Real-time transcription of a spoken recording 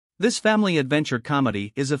This family adventure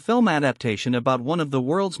comedy is a film adaptation about one of the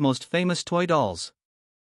world's most famous toy dolls.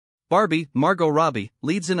 Barbie, Margot Robbie,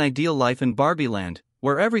 leads an ideal life in Barbieland,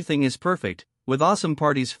 where everything is perfect, with awesome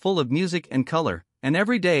parties full of music and color, and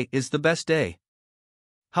every day is the best day.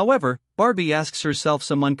 However, Barbie asks herself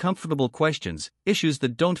some uncomfortable questions, issues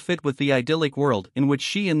that don't fit with the idyllic world in which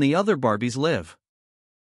she and the other Barbies live.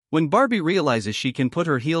 When Barbie realizes she can put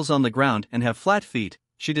her heels on the ground and have flat feet,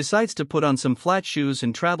 she decides to put on some flat shoes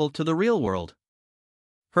and travel to the real world.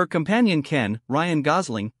 Her companion Ken, Ryan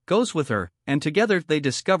Gosling, goes with her, and together they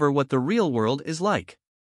discover what the real world is like.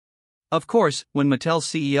 Of course, when Mattel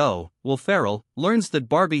CEO, Ferrell, learns that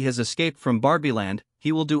Barbie has escaped from Barbieland,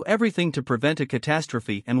 he will do everything to prevent a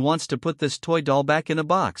catastrophe and wants to put this toy doll back in a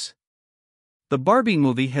box. The Barbie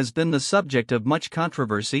movie has been the subject of much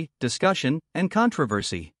controversy, discussion, and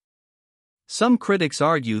controversy. Some critics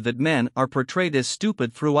argue that men are portrayed as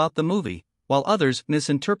stupid throughout the movie, while others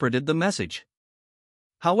misinterpreted the message.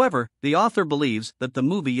 However, the author believes that the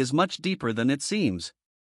movie is much deeper than it seems.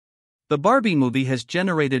 The Barbie movie has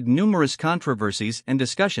generated numerous controversies and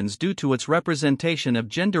discussions due to its representation of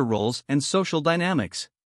gender roles and social dynamics.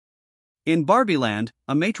 In Barbieland,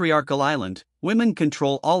 a matriarchal island, women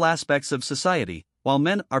control all aspects of society, while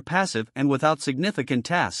men are passive and without significant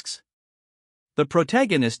tasks. The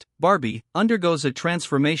protagonist, Barbie, undergoes a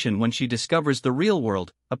transformation when she discovers the real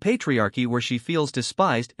world, a patriarchy where she feels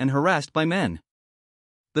despised and harassed by men.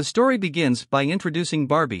 The story begins by introducing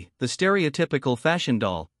Barbie, the stereotypical fashion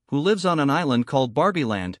doll, who lives on an island called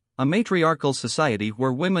Barbieland, a matriarchal society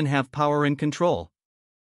where women have power and control.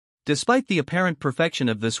 Despite the apparent perfection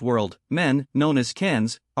of this world, men, known as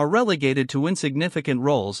Kens, are relegated to insignificant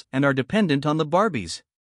roles and are dependent on the Barbies.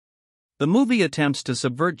 The movie attempts to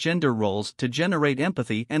subvert gender roles to generate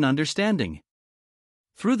empathy and understanding.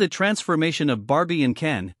 Through the transformation of Barbie and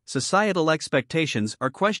Ken, societal expectations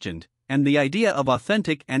are questioned, and the idea of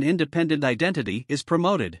authentic and independent identity is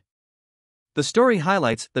promoted. The story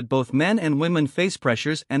highlights that both men and women face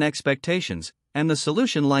pressures and expectations, and the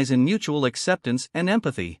solution lies in mutual acceptance and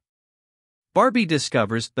empathy. Barbie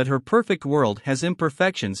discovers that her perfect world has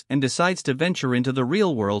imperfections and decides to venture into the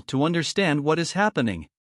real world to understand what is happening.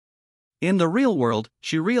 In the real world,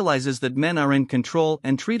 she realizes that men are in control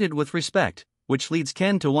and treated with respect, which leads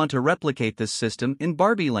Ken to want to replicate this system in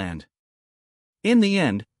Barbieland. In the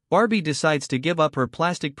end, Barbie decides to give up her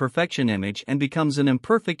plastic perfection image and becomes an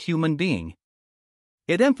imperfect human being.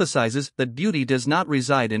 It emphasizes that beauty does not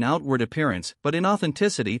reside in outward appearance but in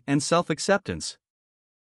authenticity and self-acceptance.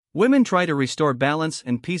 Women try to restore balance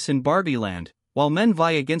and peace in Barbieland, while men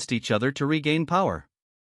vie against each other to regain power.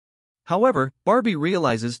 However, Barbie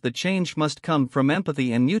realizes that change must come from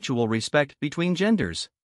empathy and mutual respect between genders.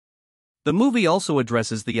 The movie also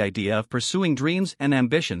addresses the idea of pursuing dreams and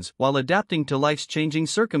ambitions while adapting to life's changing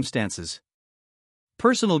circumstances.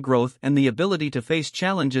 Personal growth and the ability to face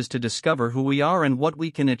challenges to discover who we are and what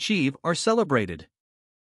we can achieve are celebrated.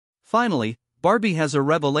 Finally, Barbie has a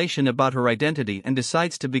revelation about her identity and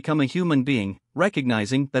decides to become a human being,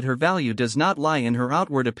 recognizing that her value does not lie in her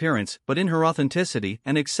outward appearance but in her authenticity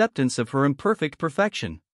and acceptance of her imperfect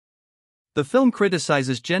perfection. The film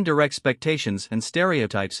criticizes gender expectations and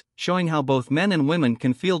stereotypes, showing how both men and women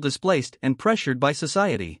can feel displaced and pressured by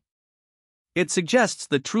society. It suggests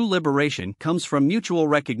that true liberation comes from mutual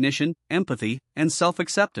recognition, empathy, and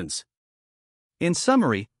self-acceptance. In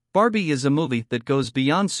summary, Barbie is a movie that goes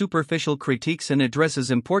beyond superficial critiques and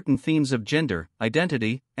addresses important themes of gender,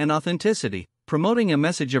 identity, and authenticity, promoting a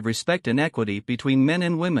message of respect and equity between men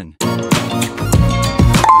and women.